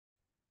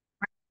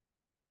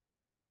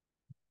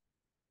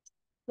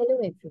Hello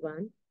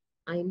everyone,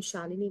 I am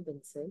Shalini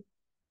Vincent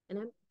and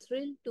I'm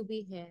thrilled to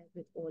be here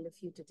with all of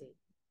you today.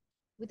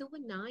 With over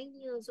 9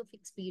 years of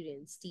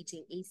experience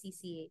teaching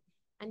ACCA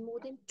and more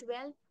than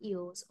 12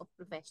 years of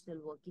professional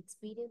work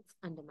experience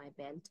under my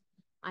belt,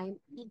 I am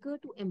eager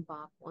to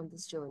embark on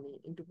this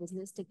journey into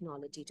business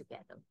technology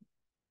together.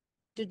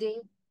 Today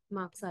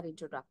marks our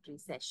introductory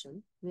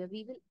session where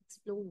we will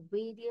explore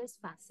various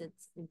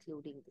facets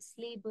including the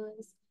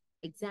syllabus,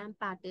 exam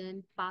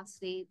pattern, pass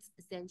rates,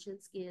 essential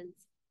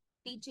skills,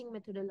 teaching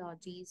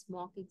methodologies,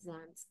 mock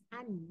exams,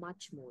 and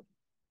much more.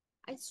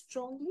 I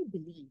strongly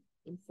believe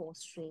in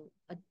fostering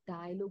a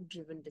dialogue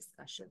driven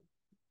discussion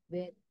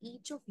where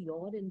each of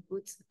your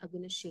inputs are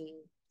going to shape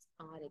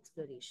our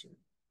exploration.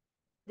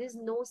 There's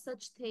no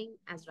such thing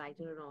as right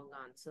or wrong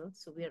answer,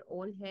 so we are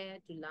all here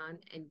to learn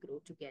and grow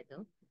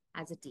together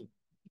as a team.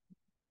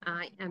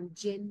 I am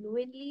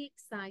genuinely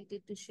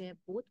excited to share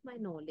both my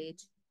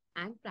knowledge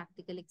and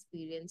practical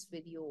experience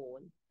with you all,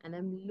 and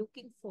I'm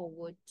looking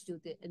forward to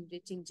the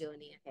enriching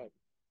journey ahead.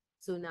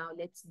 So, now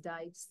let's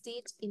dive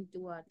straight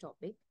into our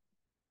topic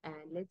and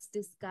let's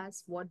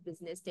discuss what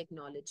business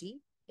technology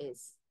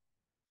is.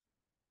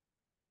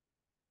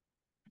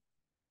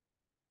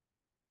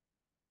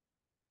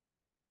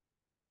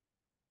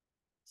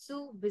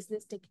 So,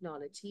 business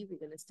technology, we're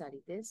going to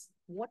study this.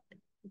 What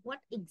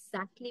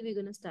exactly we're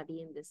going to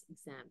study in this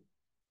exam?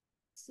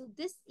 So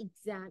this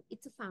exam,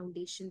 it's a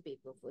foundation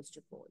paper, first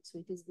of all. So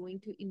it is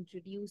going to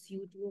introduce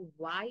you to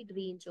a wide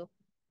range of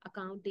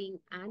accounting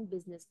and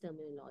business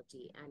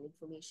terminology and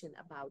information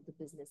about the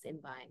business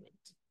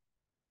environment.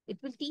 It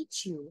will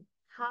teach you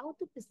how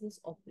the business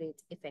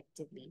operates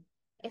effectively,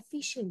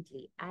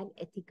 efficiently, and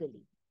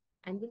ethically,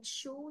 and will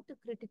show the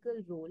critical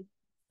role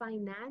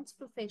finance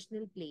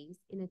professional plays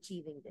in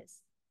achieving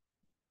this.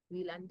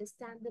 We'll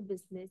understand the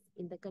business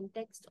in the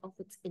context of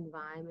its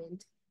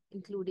environment,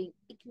 including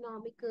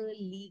economical,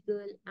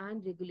 legal,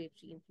 and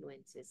regulatory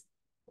influences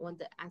on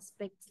the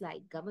aspects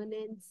like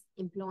governance,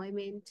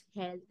 employment,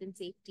 health and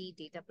safety,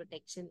 data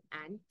protection,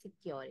 and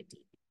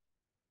security.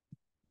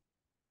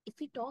 If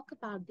we talk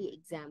about the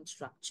exam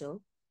structure,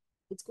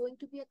 it's going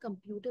to be a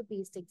computer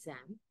based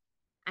exam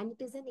and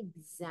it is an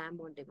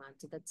exam on demand.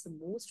 So that's the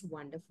most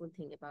wonderful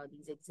thing about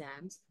these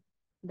exams,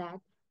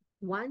 that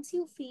once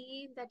you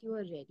feel that you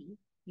are ready,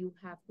 you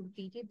have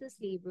completed the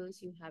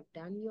syllabus, you have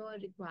done your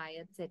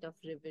required set of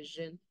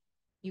revision,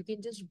 you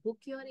can just book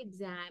your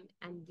exam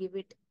and give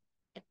it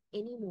at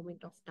any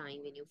moment of time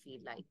when you feel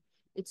like.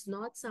 It's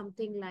not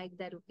something like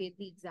that, okay,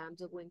 the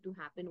exams are going to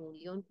happen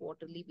only on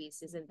quarterly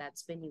basis and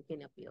that's when you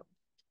can appear.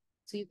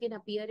 So you can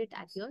appear it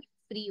at your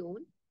free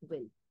own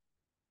will.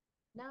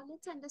 Now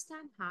let's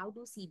understand how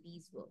do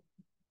CBs work.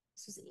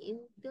 So in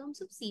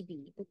terms of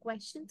CB, the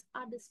questions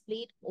are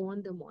displayed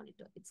on the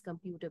monitor. It's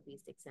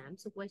computer-based exam.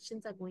 So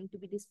questions are going to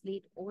be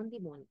displayed on the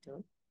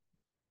monitor.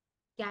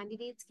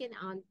 Candidates can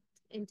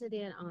enter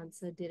their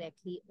answer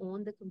directly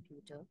on the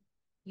computer.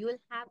 You will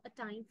have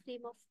a time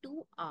frame of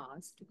 2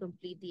 hours to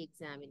complete the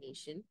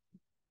examination.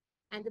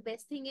 And the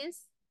best thing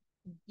is,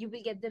 you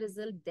will get the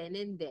result then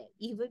and there,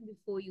 even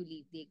before you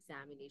leave the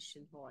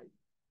examination hall.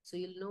 So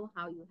you'll know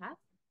how you have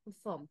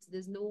performed. So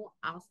there's no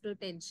after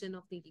tension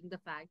of thinking the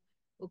fact,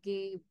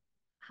 okay,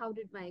 how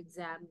did my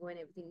exam go and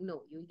everything?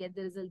 No, you'll get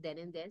the result then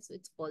and there. So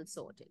it's all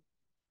sorted.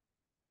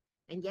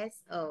 And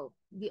yes,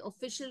 the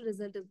official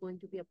result is going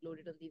to be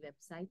uploaded on the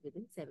website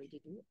within 72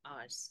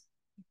 hours.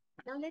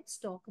 Now let's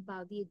talk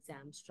about the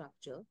exam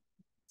structure.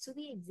 So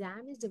the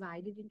exam is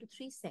divided into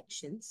three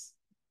sections.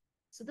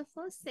 So the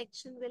first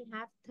section will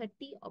have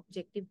 30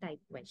 objective type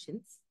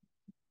questions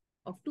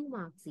of 2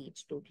 marks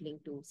each,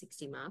 totaling to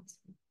 60 marks.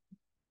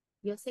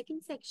 Your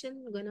second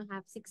section is going to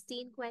have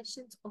 16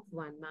 questions of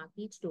 1 mark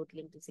each,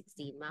 totaling to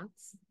 16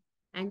 marks.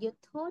 And your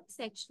third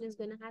section is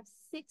going to have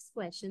 6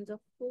 questions of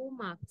 4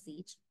 marks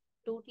each,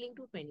 totaling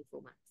to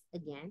 24 marks.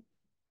 Again,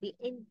 the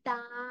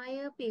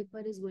entire paper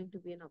is going to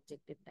be an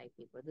objective type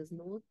paper. There's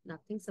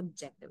nothing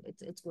subjective.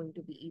 It's going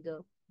to be either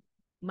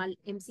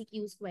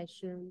MCQs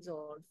questions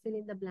or fill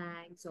in the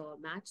blanks or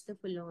match the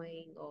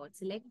following or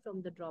select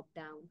from the drop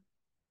down,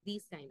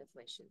 these kind of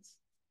questions.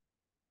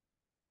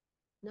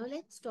 Now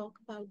let's talk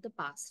about the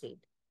pass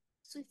rate.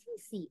 So if you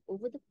see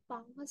over the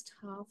past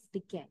half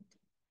decade,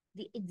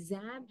 the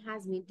exam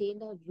has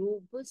maintained a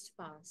robust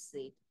pass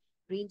rate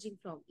ranging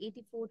from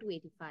 84 to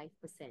 85%.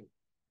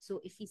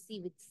 So if you see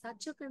with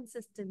such a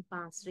consistent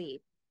pass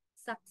rate,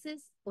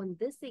 success on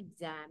this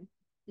exam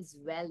is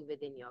well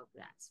within your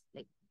grasp.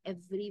 Like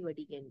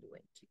everybody can do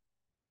it.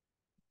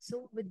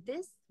 So with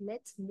this,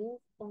 let's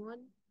move on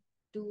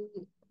to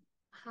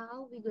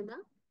how we're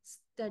gonna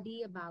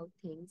study about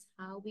things,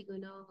 how we're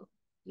gonna,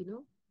 you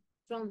know,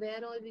 from where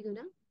all we're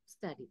gonna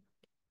study.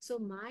 So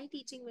my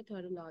teaching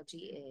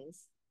methodology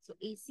is, so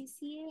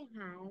ACCA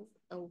has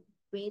a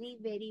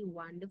very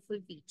wonderful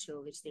feature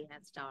which they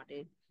have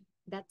started.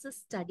 That's a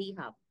study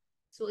hub.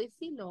 So if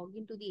we log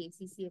into the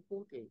ACCA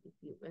portal, if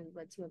you, and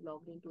once you have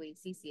logged into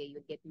ACCA,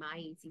 you get my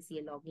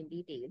ACCA login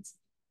details.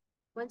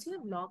 Once you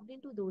have logged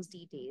into those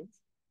details,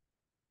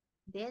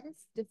 there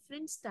is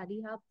different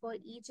study hub for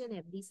each and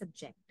every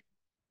subject.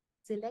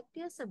 Select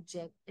your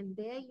subject, and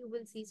there you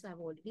will see. So I've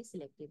already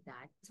selected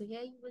that. So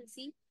here you will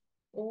see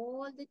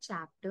all the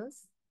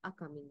chapters are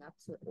coming up.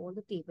 So all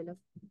the table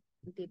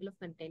of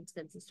contents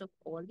consists of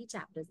all the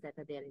chapters that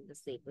are there in the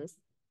syllabus.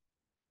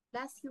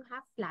 Plus, you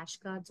have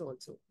flashcards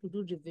also to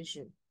do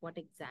revision. What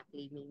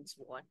exactly means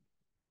what?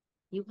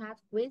 You have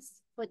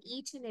quiz for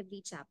each and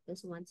every chapter.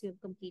 So once you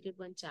have completed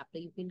one chapter,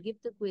 you can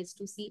give the quiz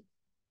to see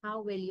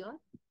how well your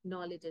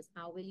knowledge is,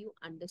 how well you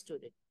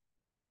understood it.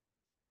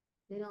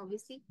 Then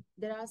obviously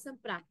there are some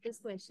practice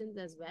questions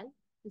as well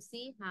to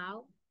see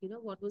how,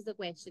 what was the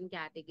question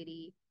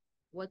category,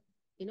 what,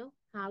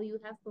 how you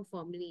have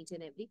performed in each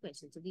and every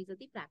question. So these are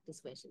the practice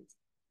questions.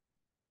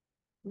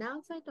 Now,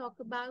 if I talk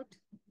about,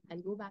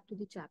 I'll go back to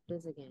the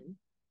chapters again.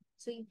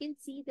 So you can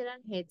see there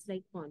are heads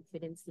like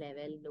confidence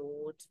level,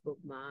 notes,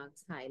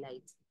 bookmarks,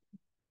 highlights.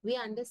 We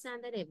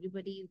understand that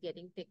everybody is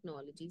getting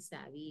technology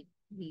savvy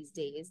these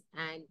days,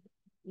 and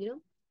you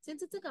know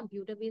since it's a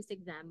computer based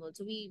exam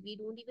also, we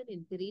don't even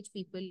encourage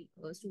people,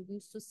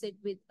 students, to sit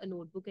with a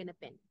notebook and a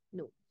pen.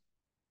 No,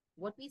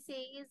 what we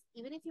say is,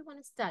 even if you want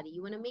to study,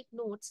 you want to make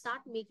notes,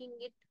 start making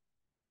it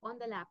on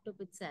the laptop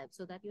itself,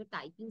 so that your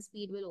typing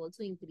speed will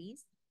also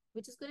increase,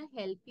 which is going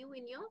to help you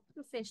in your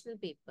professional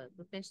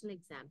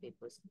exam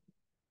papers.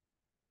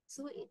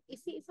 So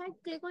if I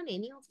click on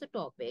any of the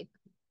topic,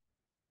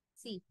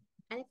 see,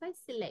 and if I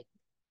select,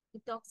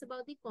 it talks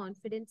about the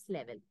confidence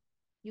level.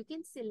 You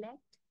can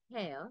select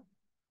here,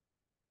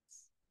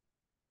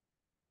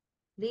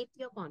 rate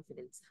your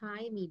confidence,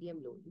 high,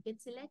 medium, low. You can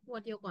select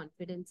what your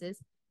confidence is,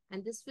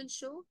 and this will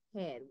show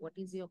here what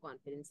is your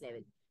confidence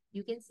level.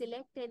 You can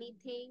select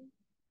anything,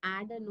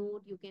 add a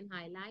note, you can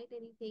highlight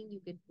anything, you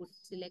can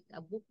select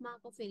a bookmark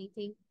of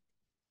anything.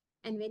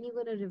 And when you're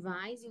going to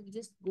revise, you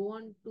just go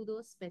on to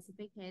those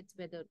specific heads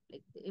where the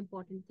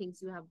important things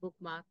you have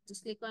bookmarked.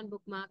 Just click on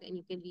bookmark and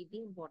you can read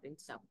the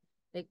important stuff.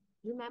 Like,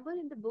 remember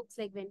in the books,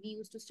 like when we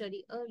used to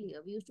study earlier,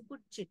 we used to put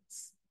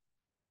chits.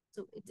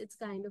 So it's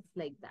kind of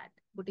like that,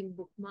 putting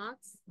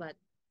bookmarks, but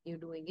you're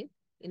doing it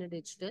in a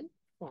digital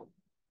form.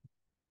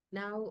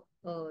 Now,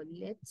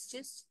 let's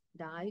just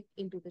dive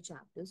into the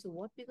chapter. So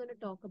what we're going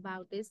to talk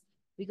about is,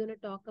 we're going to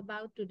talk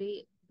about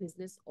today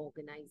business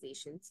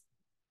organizations.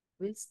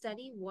 We'll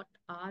study what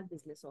are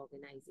business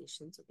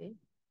organizations, okay?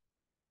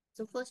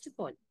 So first of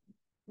all,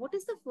 what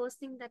is the first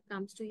thing that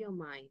comes to your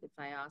mind if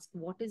I ask,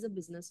 what is a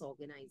business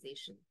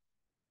organization?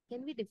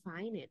 Can we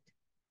define it?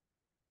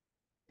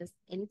 Does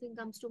anything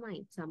comes to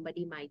mind?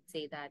 Somebody might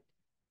say that,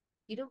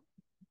 you know,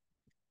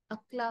 a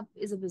club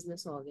is a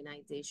business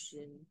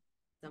organization.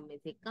 Some may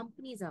say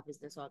companies are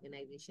business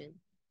organization,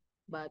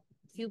 but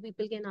few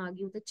people can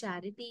argue that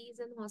charities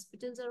and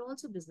hospitals are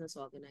also business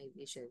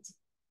organizations.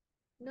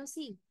 Now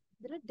see,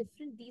 there are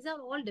different, these are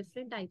all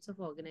different types of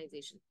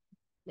organization.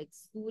 Like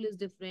school is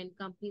different,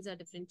 companies are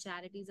different,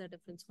 charities are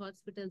different,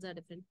 hospitals are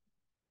different.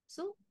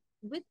 So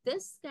with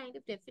this kind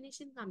of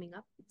definition coming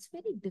up, it's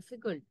very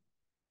difficult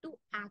to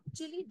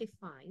actually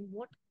define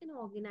what an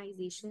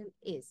organization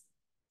is.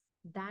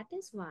 That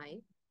is why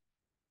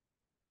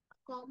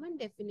a common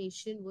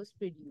definition was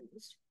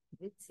produced,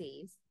 which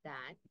says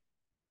that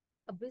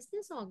a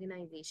business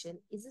organization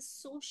is a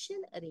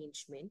social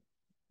arrangement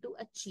to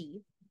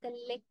achieve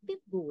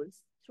collective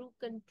goals through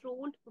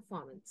controlled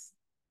performance.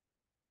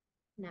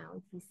 Now,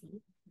 if we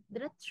see,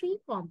 there are three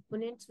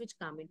components which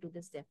come into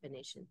this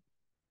definition.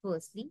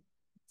 Firstly,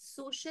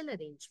 social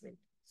arrangement,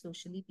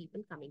 socially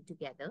people coming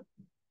together.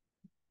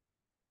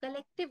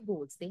 Collective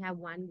goals, they have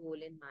one goal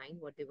in mind,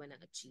 what they want to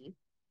achieve.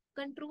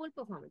 Controlled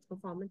performance,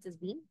 performance is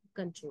being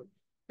controlled.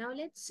 Now,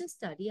 let's just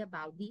study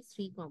about these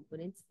three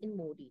components in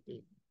more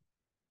detail.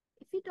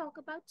 If we talk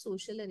about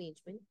social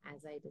arrangement,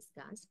 as I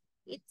discussed,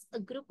 it's a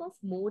group of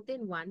more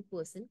than one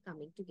person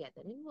coming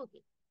together and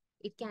working.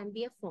 It can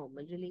be a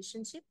formal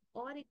relationship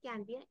or it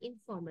can be an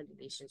informal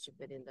relationship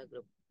within the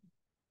group.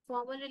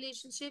 Formal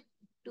relationship,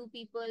 two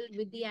people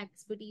with the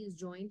expertise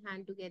join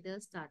hand together,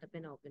 start up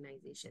an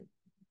organization.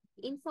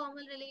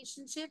 Informal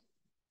relationship,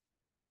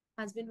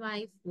 husband,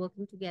 wife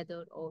working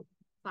together or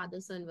father,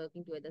 son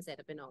working together, set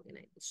up an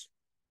organization.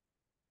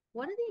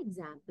 What are the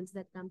examples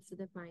that comes to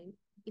the mind?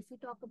 If we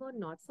talk about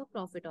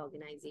not-for-profit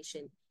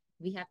organization,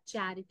 we have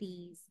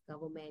charities,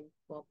 government,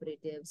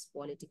 cooperatives,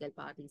 political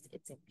parties,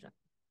 etc.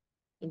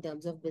 In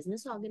terms of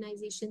business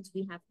organizations,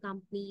 we have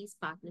companies,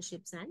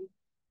 partnerships, and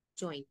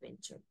joint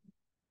venture.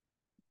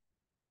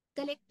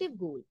 Collective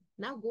goal.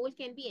 Now, goal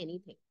can be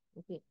anything.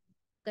 Okay.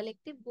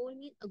 Collective goal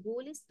means a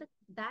goal is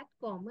that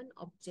common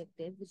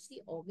objective which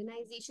the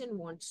organization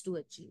wants to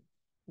achieve.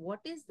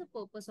 What is the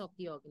purpose of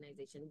the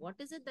organization? What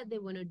is it that they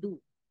want to do?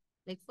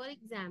 Like, for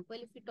example,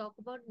 if we talk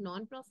about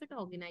non-profit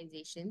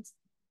organizations,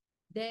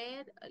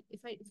 there, if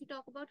we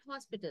talk about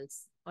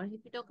hospitals or if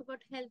we talk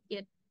about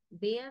healthcare,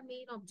 their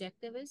main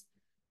objective is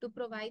to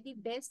provide the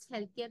best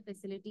healthcare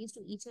facilities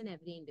to each and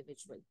every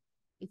individual.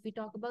 If we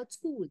talk about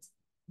schools,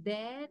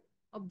 their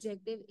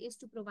objective is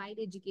to provide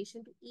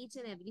education to each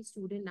and every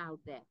student out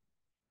there,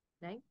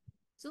 right?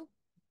 So,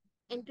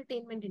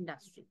 entertainment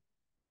industry,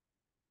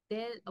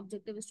 their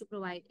objective is to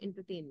provide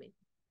entertainment.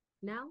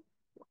 Now,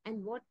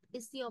 And what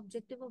is the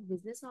objective of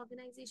business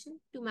organization?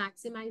 To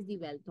maximize the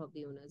wealth of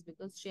the owners,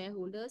 because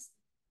shareholders,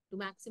 to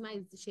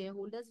maximize the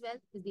shareholders'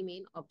 wealth is the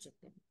main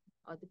objective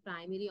or the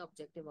primary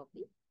objective of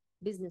the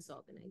business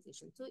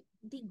organization. So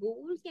the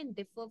goal can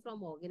differ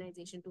from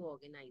organization to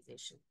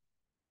organization.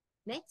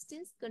 Next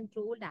is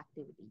controlled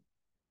activity,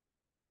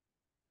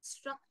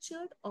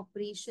 structured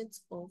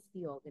operations of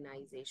the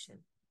organization.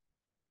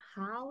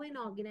 How an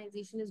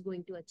organization is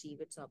going to achieve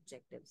its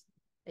objectives.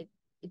 Like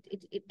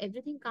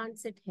everything can't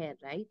sit here,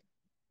 right?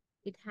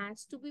 It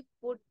has to be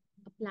put,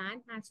 a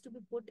plan has to be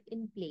put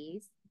in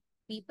place.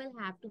 People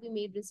have to be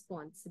made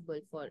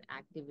responsible for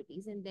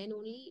activities, and then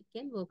only it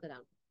can work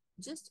around.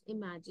 Just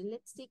imagine,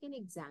 let's take an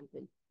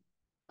example.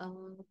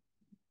 Uh,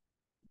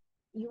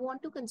 you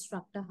want to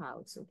construct a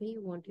house, okay?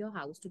 You want your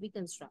house to be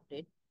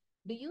constructed.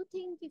 Do you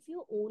think if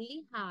you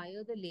only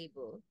hire the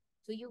labor,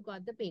 so you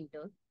got the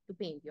painter to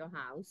paint your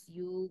house,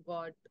 you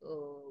got,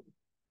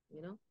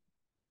 you know,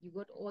 you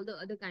got all the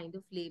other kind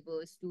of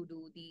labors to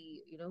do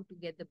the, to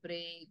get the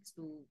bricks,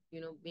 to,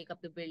 make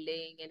up the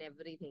building and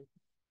everything.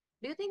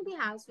 Do you think the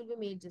house will be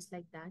made just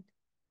like that?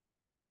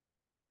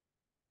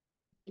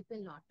 It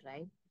will not,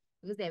 right?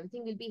 Because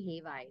everything will be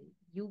haywire.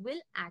 You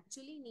will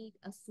actually need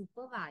a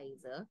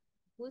supervisor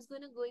who's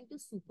going to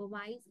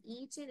supervise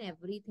each and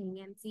everything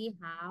and see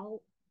how,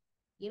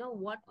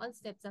 what all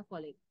steps are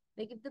following.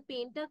 Like if the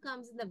painter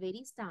comes in the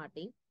very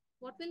starting,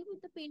 what will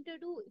the painter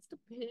do?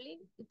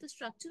 If the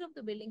structure of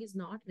the building is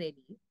not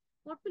ready,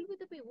 what will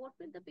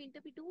the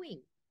painter be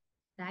doing?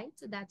 Right?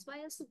 So that's why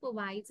a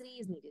supervisory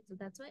is needed. So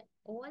that's why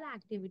all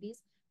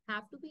activities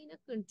have to be in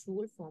a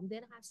control form.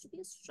 There has to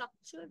be a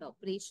structured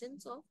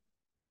operations of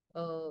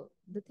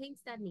the things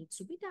that needs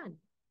to be done.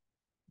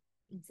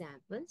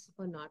 Examples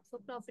for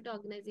not-for-profit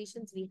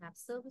organizations, we have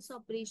service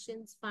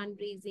operations,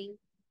 fundraising,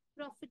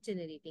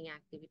 profit-generating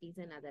activities,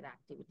 and other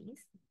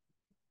activities.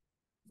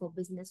 For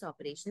business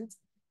operations,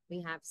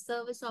 we have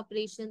service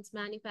operations,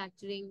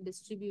 manufacturing,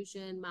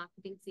 distribution,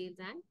 marketing, sales,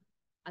 and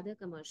other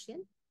commercial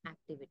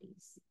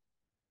activities.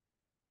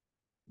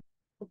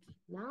 Okay,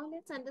 now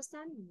let's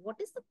understand what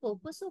is the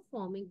purpose of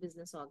forming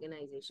business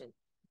organization.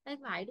 Like,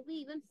 why do we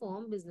even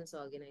form business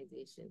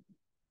organization?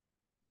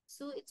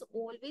 So it's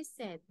always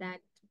said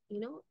that,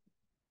 you know,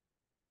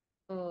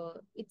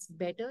 it's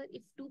better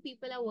if two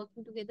people are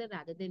working together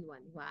rather than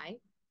one. Why?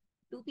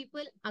 Two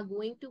people are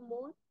going to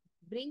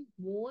bring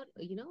more,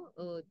 there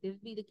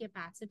will be the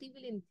capacity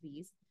will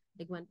increase.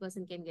 Like one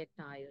person can get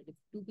tired. If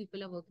two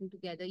people are working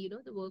together,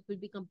 the work will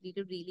be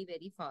completed really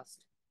very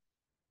fast.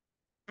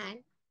 And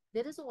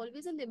there is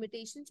always a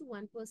limitation to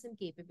one person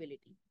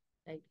capability,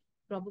 right?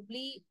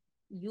 Probably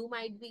you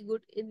might be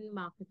good in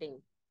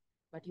marketing,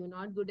 but you're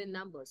not good in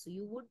numbers. So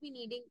you would be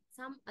needing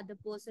some other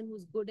person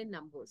who's good in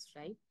numbers,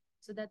 right?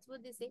 So that's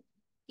what they say.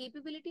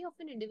 Capability of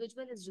an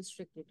individual is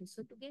restricted.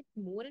 So to get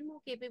more and more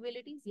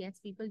capabilities, yes,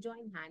 people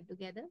join hand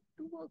together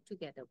to work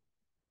together.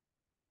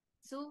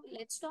 So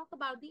let's talk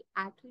about the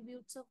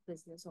attributes of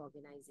business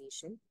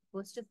organization.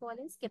 First of all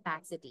is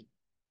capacity.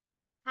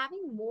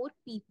 Having more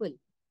people,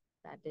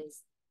 that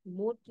is,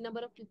 more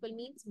number of people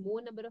means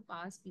more number of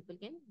hours people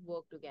can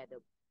work together.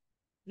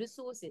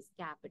 Resources,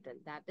 capital,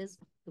 that is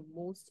the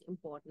most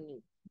important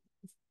need.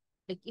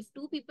 Like if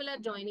two people are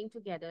joining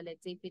together,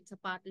 let's say if it's a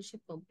partnership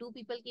firm, two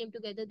people came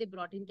together, they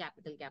brought in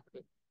capital.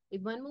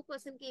 If one more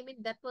person came in,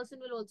 that person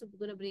will also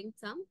going to bring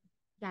some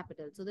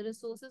capital. So the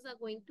resources are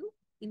going to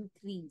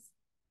increase.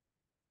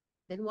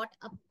 Then what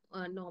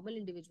a normal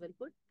individual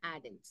could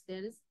add in. So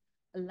there is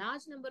a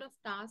large number of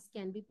tasks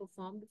can be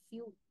performed if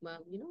you,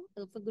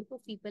 if a group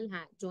of people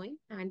join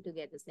hand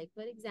together. Like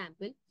for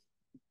example,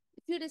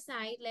 if you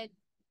decide, like,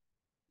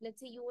 let's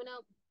say you wanna,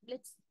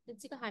 let's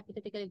take a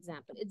hypothetical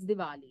example. It's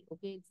Diwali,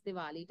 okay? It's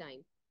Diwali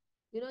time.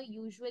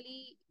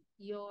 Usually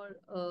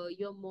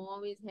your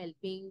mom is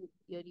helping,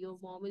 your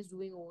mom is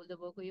doing all the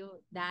work, or your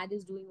dad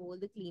is doing all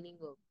the cleaning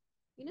work.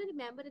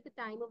 Remember at the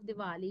time of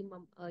Diwali,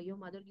 your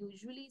mother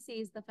usually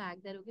says the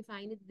fact that, okay,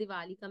 fine, it's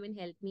Diwali, come and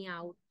help me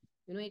out.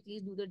 At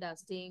least do the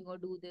dusting or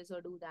do this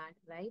or do that,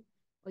 right?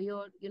 Or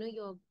your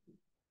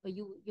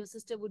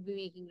sister would be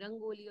making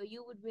rangoli, or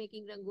you would be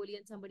making rangoli,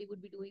 and somebody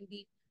would be doing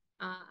the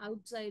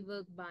outside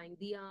work, buying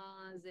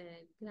diyas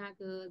and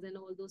crackers and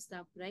all those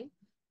stuff, right?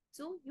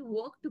 So you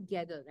work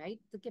together, right?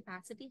 The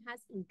capacity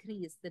has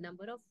increased. The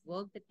number of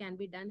work that can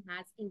be done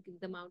has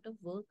increased. The amount of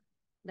work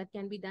that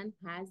can be done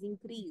has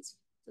increased.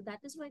 So that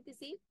is why they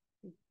say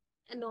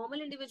a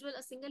normal individual,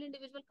 a single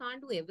individual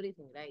can't do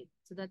everything, right?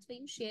 So that's why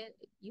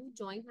you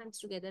join hands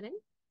together and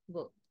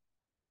work.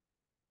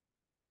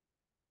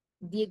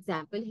 The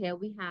example here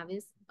we have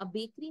is a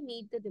bakery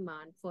meet the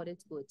demand for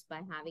its goods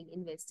by having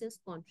investors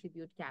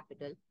contribute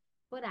capital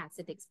for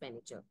asset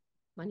expenditure,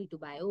 money to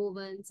buy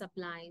ovens,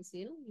 supplies.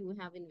 You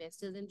have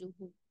investors and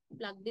who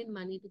plugged in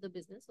money to the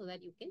business so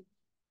that you can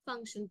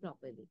function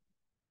properly.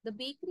 The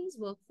bakery's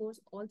workforce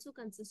also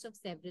consists of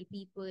several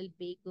people: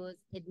 bakers,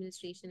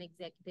 administration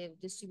executive,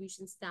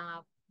 distribution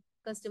staff,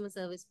 customer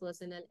service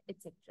personnel,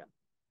 etc.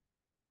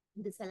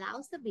 This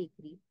allows the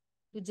bakery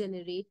to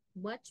generate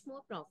much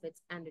more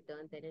profits and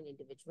return than an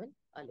individual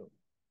alone.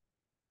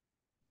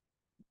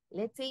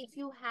 Let's say if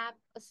you have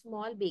a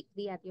small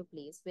bakery at your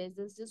place where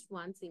there's just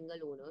one single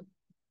owner,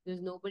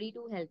 there's nobody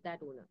to help that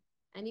owner.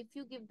 And if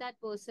you give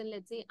that person,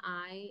 let's say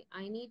I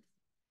need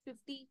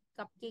 50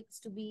 cupcakes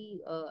to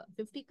be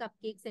 50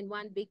 cupcakes and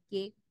one big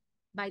cake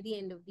by the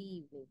end of the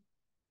evening,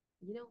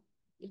 you know,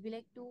 it'll be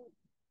like too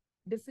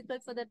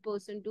difficult for that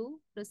person to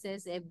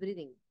process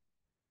everything.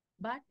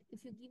 But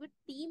if you give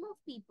a team of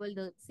people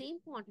the same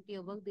quantity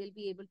of work, they'll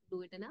be able to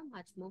do it in a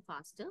much more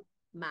faster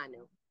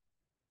manner.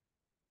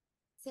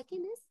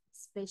 Second is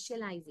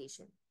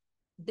specialization.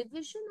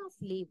 Division of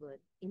labor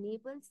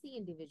enables the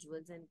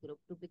individuals and group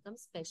to become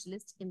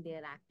specialists in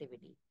their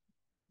activity.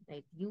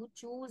 Right? You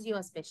choose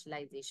your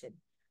specialization.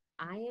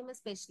 I am a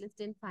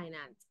specialist in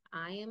finance.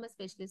 I am a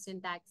specialist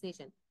in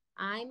taxation.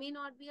 I may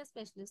not be a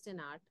specialist in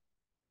art.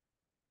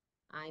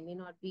 I may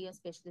not be a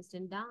specialist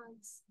in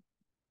dance.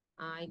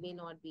 I may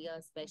not be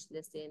a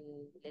specialist in,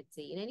 let's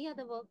say, in any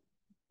other work.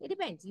 It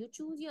depends. You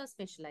choose your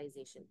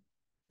specialization.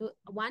 So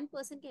one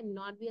person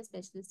cannot be a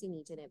specialist in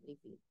each and every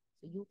field.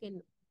 So you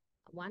can,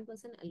 one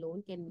person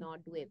alone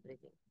cannot do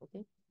everything.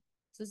 Okay.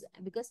 So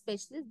because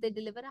specialists, they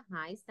deliver a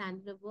high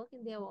standard of work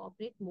and they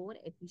operate more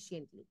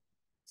efficiently.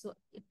 So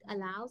it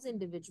allows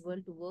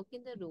individual to work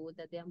in the role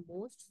that they are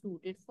most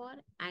suited for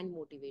and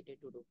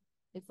motivated to do.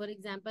 Like for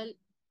example,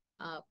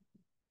 uh,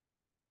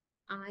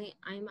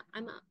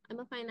 I'm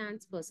a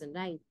finance person,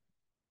 right?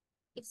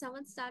 If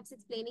someone starts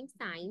explaining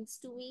science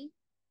to me,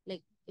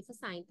 like if a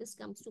scientist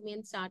comes to me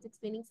and starts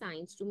explaining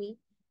science to me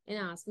and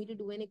asks me to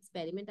do an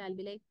experiment, I'll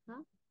be like,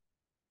 huh?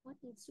 What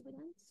needs to be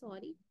done?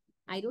 Sorry,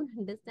 I don't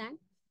understand.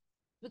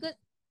 Because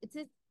it's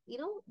a,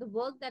 the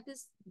work that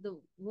is the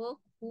work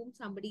whom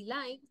somebody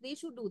likes, they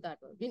should do that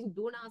work.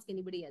 Don't ask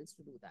anybody else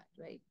to do that,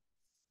 right?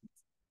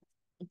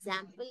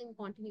 Example in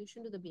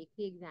continuation to the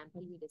bakery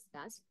example we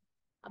discussed,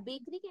 a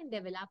bakery can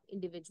develop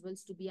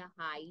individuals to be a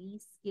highly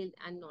skilled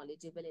and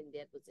knowledgeable in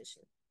their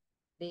position.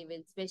 They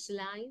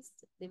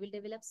will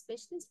develop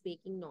specialist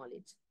baking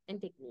knowledge and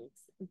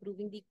techniques,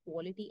 improving the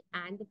quality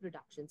and the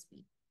production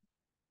speed.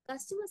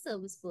 Customer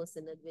service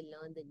personnel will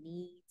learn the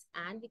needs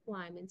and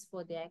requirements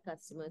for their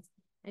customers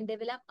and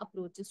develop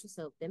approaches to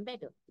serve them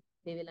better.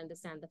 They will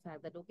understand the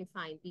fact that, okay,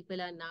 fine,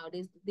 people are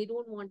nowadays, they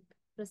don't want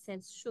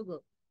processed sugar.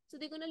 So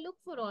they're going to look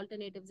for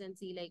alternatives and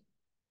see like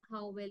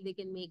how well they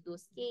can make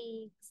those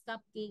cakes,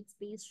 cupcakes,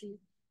 pastries,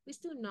 which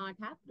do not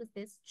have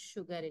processed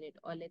sugar in it.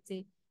 Or let's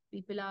say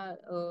people are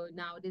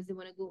nowadays, they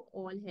want to go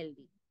all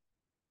healthy.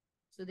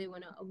 So they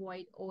want to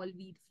avoid all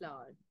wheat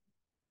flour,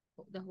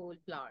 the whole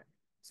flour.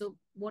 So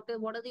what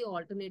are the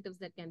alternatives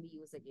that can be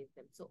used against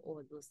them? So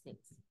all those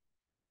things.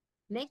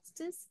 Next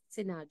is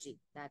synergy.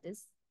 That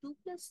is 2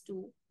 plus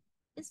 2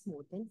 is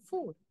more than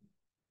 4.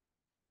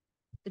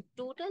 The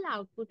total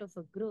output of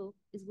a group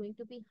is going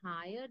to be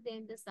higher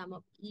than the sum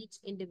of each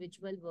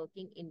individual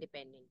working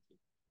independently.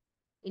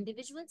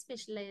 Individual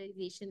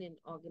specialization in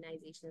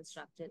organizational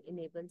structure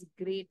enables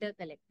greater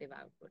collective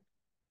output.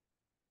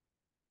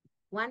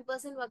 One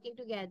person working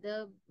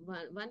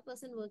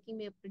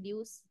may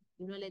produce,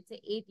 let's say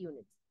 8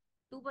 units.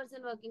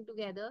 Two-person working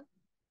together,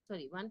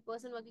 sorry, one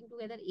person working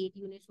together 8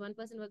 units, one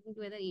person working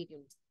together 8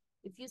 units.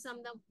 If you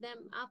sum them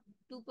up,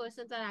 two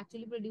persons are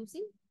actually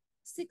producing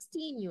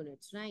 16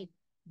 units, right?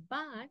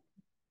 But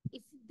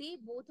if they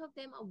both of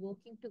them are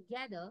working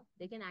together,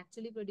 they can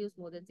actually produce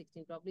more than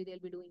 16. Probably they'll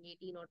be doing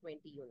 18 or 20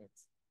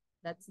 units.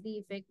 That's the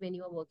effect when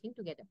you are working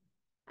together.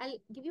 I'll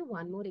give you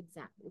one more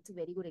example. It's a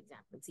very good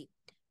example. See,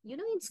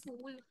 in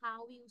school,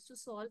 how we used to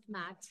solve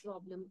maths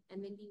problem,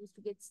 and when we used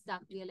to get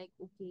stuck, we are like,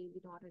 okay,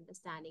 we're not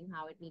understanding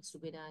how it needs to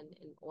be done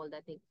and all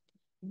that thing.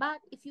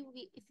 But if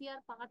we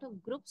are part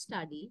of group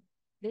study,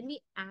 then we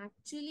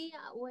actually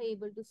were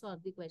able to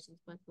solve the questions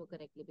much more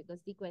correctly because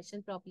the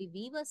question probably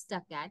we were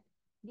stuck at,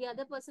 the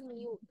other person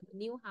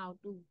knew how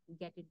to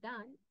get it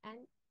done, and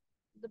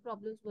the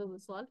problems were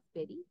solved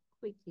very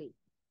quickly.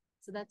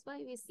 So that's why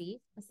we say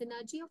a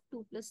synergy of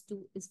 2 plus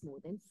 2 is more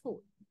than 4.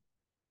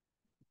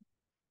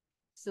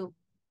 So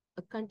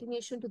a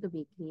continuation to the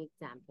bakery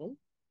example,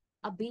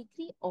 a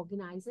bakery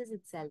organizes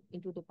itself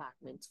into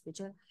departments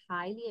which are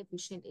highly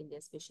efficient in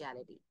their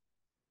specialty.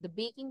 The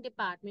baking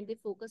department, they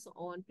focus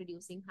on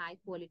producing high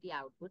quality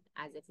output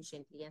as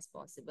efficiently as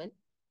possible.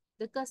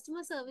 The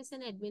customer service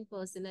and admin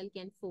personnel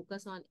can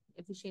focus on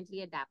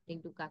efficiently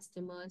adapting to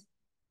customers'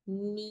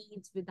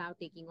 needs without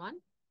taking on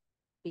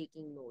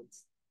baking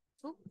loads.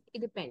 So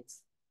it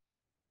depends.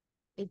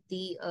 If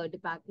the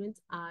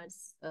departments are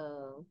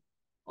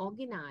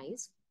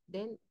organized,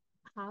 then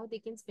how they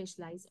can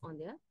specialize on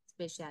their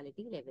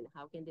specialty level,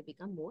 how can they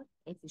become more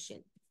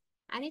efficient.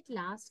 And it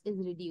last is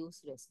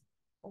reduce risk.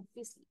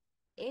 Obviously,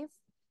 if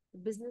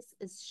business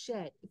is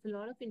shared, if a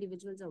lot of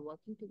individuals are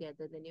working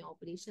together, then your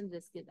operation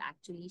risk is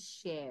actually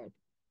shared.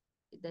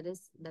 The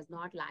risk does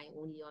not lie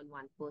only on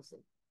one person.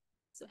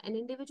 So an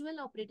individual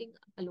operating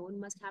alone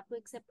must have to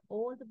accept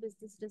all the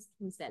business risk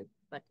himself.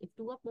 But if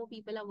two or more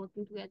people are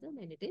working together,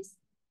 then it is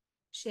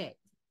shared.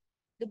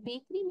 The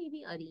bakery may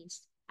be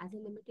arranged as a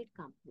limited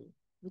company,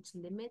 which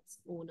limits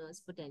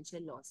owners'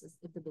 potential losses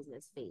if the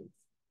business fails.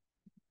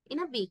 In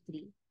a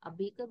bakery, A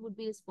baker would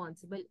be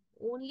responsible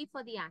only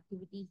for the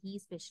activity he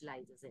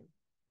specializes in.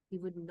 He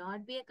would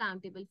not be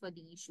accountable for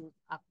the issues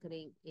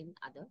occurring in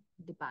other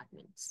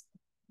departments.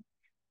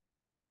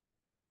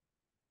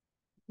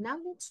 Now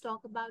let's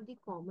talk about the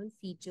common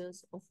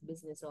features of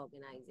business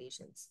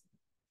organizations.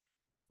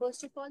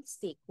 First of all,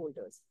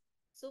 stakeholders.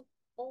 So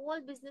all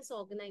business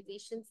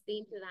organizations, they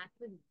interact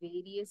with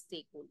various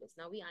stakeholders.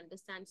 Now we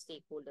understand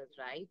stakeholders,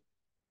 right?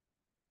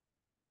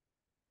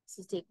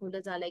 So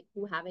stakeholders are like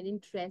who have an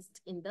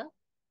interest in the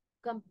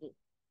company,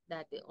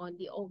 that on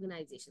the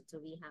organization. So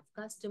we have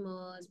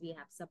customers, we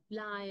have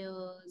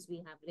suppliers, we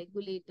have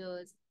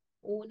regulators,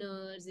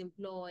 owners,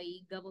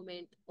 employee,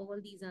 government. All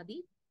these are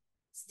the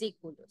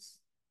stakeholders.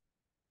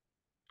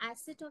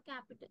 Assets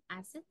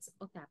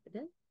or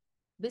capital.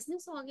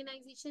 Business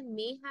organization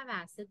may have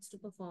assets to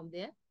perform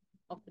their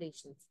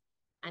operations,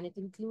 and it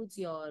includes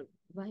your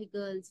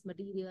vehicles,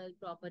 material,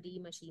 property,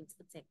 machines,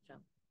 etc.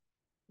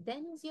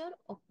 Then is your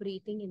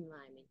operating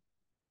environment.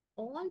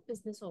 All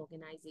business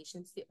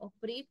organizations, they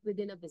operate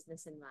within a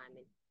business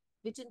environment,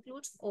 which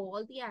includes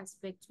all the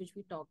aspects which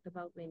we talked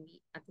about when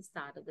we at the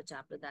start of the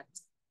chapter.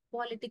 That's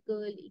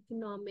political,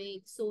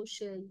 economic,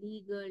 social,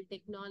 legal,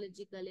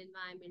 technological,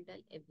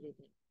 environmental,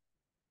 everything.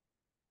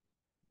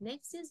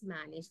 Next is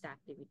managed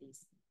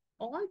activities.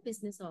 All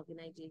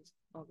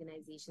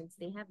organizations,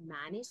 they have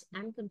managed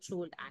and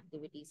controlled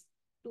activities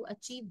to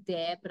achieve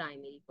their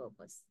primary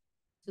purpose.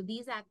 So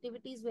these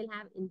activities will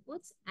have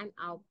inputs and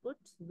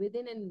outputs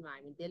within an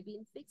environment. They'll be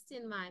in fixed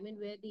environment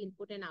where the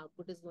input and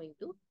output is going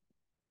to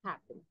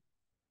happen.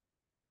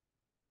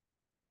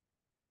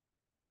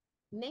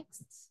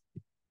 Next,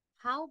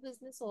 how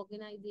business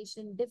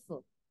organization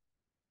differ.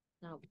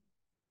 Now,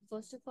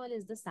 first of all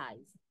is the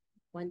size.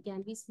 One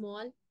can be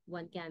small,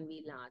 one can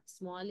be large.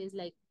 Small is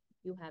like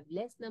you have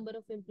less number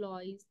of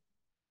employees,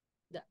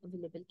 the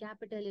available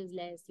capital is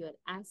less, your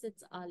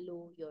assets are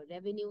low, your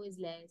revenue is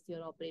less,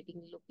 your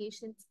operating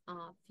locations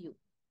are few.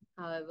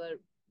 However,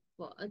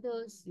 for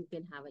others, you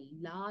can have a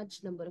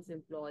large number of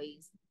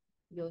employees,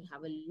 you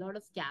have a lot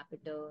of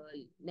capital,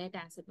 net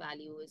asset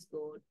value is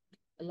good,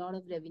 a lot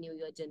of revenue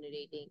you're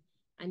generating,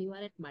 and you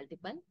are at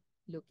multiple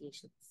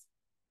locations.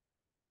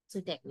 So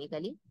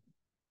technically,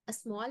 a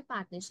small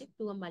partnership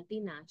to a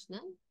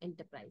multinational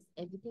enterprise.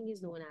 Everything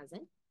is known as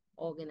an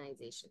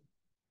organization.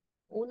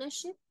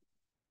 Ownership,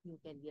 you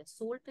can be a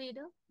sole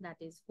trader, that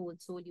is whole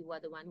you are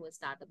the one who has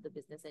started the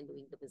business and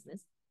doing the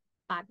business.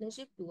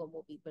 Partnership, two or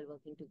more people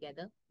working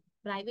together.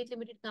 Private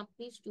limited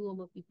companies, two or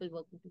more people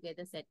working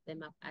together, set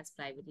them up as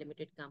private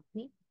limited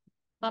company.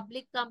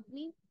 Public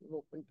company,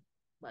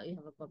 you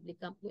have a public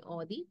company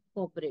or the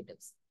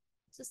cooperatives.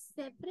 So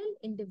several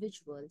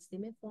individuals, they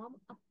may form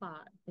a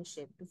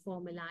partnership to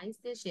formalize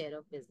their share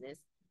of business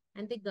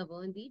and they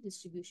govern the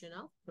distribution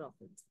of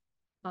profits.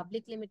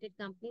 Public limited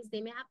companies,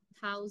 they may have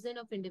thousands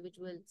of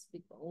individuals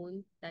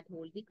that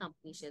hold the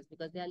company shares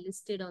because they are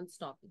listed on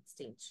stock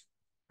exchange.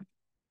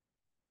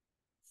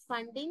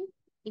 Funding,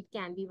 it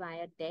can be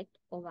via debt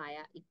or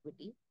via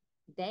equity.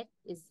 Debt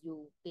is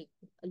you take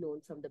a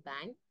loan from the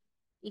bank.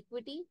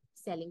 Equity,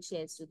 selling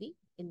shares to the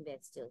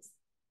investors.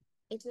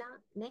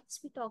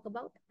 Next, we talk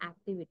about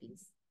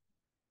activities.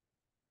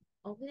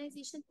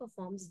 Organization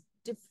performs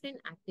different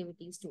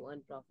activities to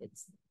earn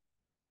profits.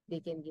 They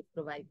can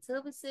provide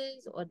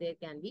services or there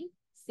can be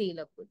sale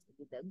of goods,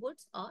 either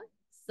goods or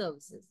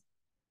services.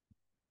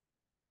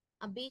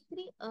 A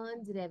bakery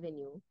earns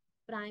revenue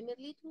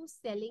primarily through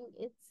selling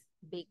its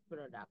baked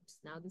products.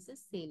 Now, this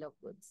is sale of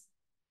goods.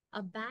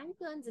 A bank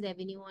earns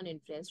revenue on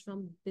interest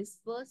from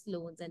disbursed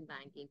loans and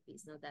banking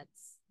fees. Now,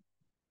 that's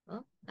a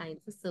kind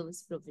of a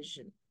service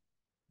provision.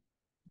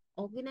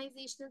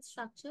 Organizational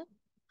structure,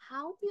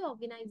 how the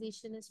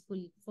organization is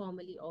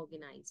formally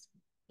organized.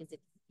 Is it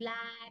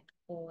flat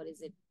or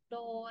is it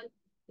tall?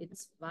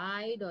 It's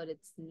wide or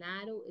it's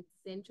narrow, it's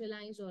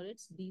centralized or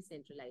it's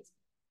decentralized.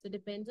 So it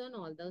depends on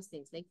all those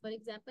things. Like for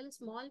example, a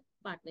small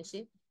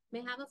partnership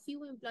may have a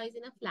few employees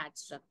in a flat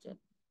structure.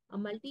 A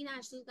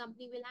multinational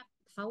company will have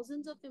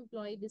thousands of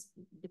employees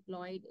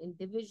deployed in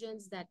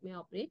divisions that may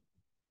operate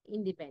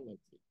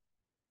independently.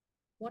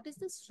 What is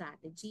the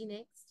strategy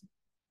next?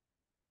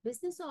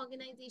 Business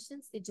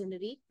organizations, they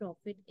generate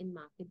profit in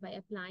market by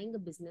applying a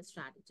business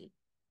strategy.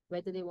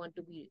 Whether they want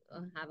to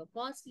have a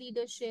cost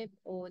leadership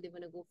or they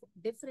want to go for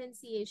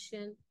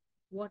differentiation,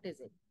 what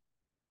is it?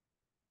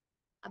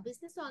 A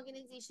business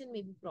organization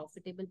may be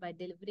profitable by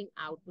delivering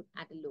output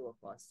at a lower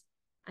cost,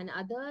 and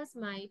others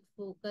might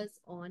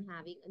focus on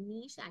having a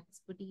niche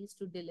expertise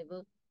to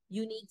deliver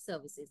unique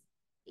services.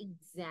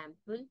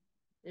 Example,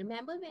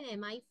 remember when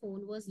MI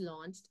phone was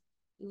launched,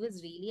 it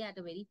was really at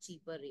a very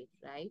cheaper rate,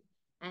 right?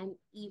 And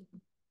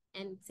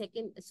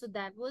second, so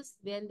that was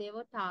when they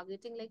were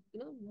targeting like,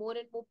 more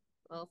and more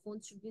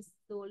phones should be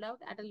sold out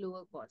at a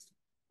lower cost.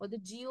 Or the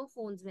Geo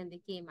phones when they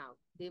came out,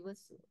 they were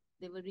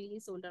really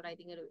sold out, I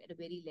think, at a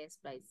very less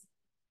price.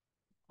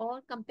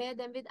 Or compare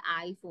them with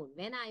iPhone.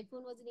 When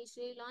iPhone was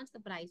initially launched, the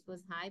price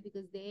was high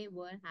because they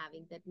were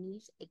having that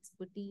niche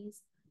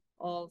expertise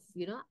of,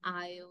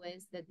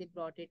 iOS that they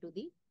brought it to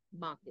the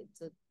market.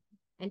 So,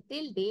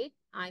 Until date,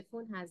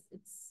 iPhone has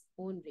its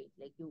own rate.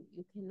 Like you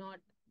cannot,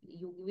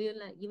 you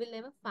will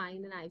never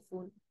find an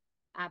iPhone,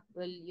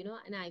 Apple,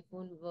 an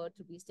iPhone worth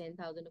rupees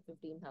 10,000 or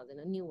 15,000,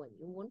 a new one.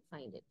 You won't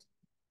find it.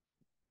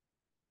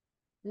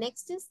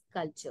 Next is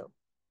culture,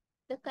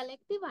 the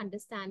collective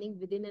understanding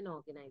within an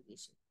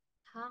organization.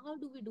 How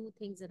do we do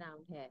things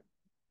around here?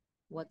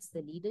 What's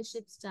the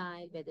leadership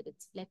style, whether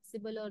it's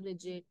flexible or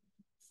rigid,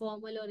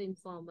 formal or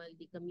informal,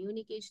 the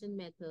communication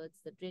methods,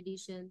 the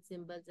traditions,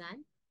 symbols,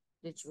 and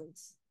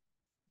rituals.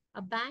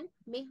 A bank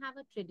may have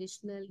a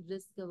traditional,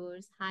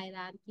 risk-averse,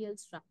 hierarchical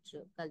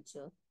structure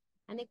culture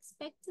and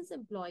expects its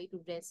employee to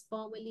dress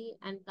formally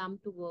and come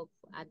to work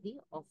at the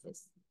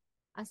office.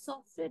 A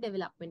software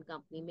development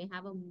company may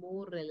have a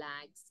more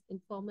relaxed,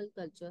 informal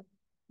culture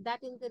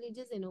that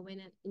encourages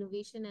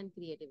innovation and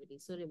creativity.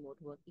 So, remote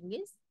working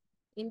is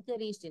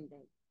encouraged in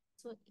them.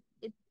 So,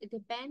 it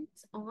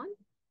depends on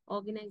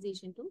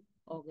organization to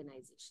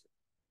organization.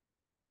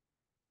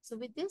 So,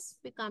 with this,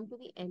 we come to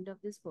the end of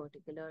this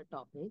particular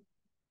topic.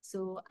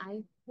 So,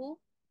 I hope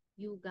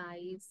you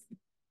guys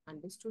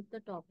understood the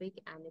topic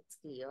and it's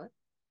clear.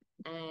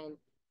 And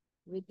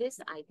with this,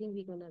 I think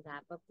we're going to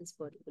wrap up this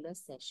particular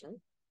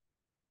session.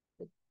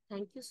 But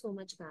thank you so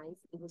much, guys.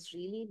 It was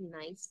really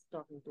nice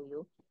talking to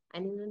you.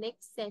 And in the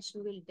next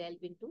session, we'll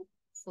delve into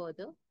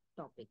further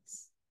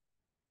topics.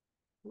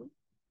 Cool.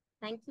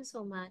 Thank you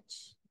so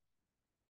much.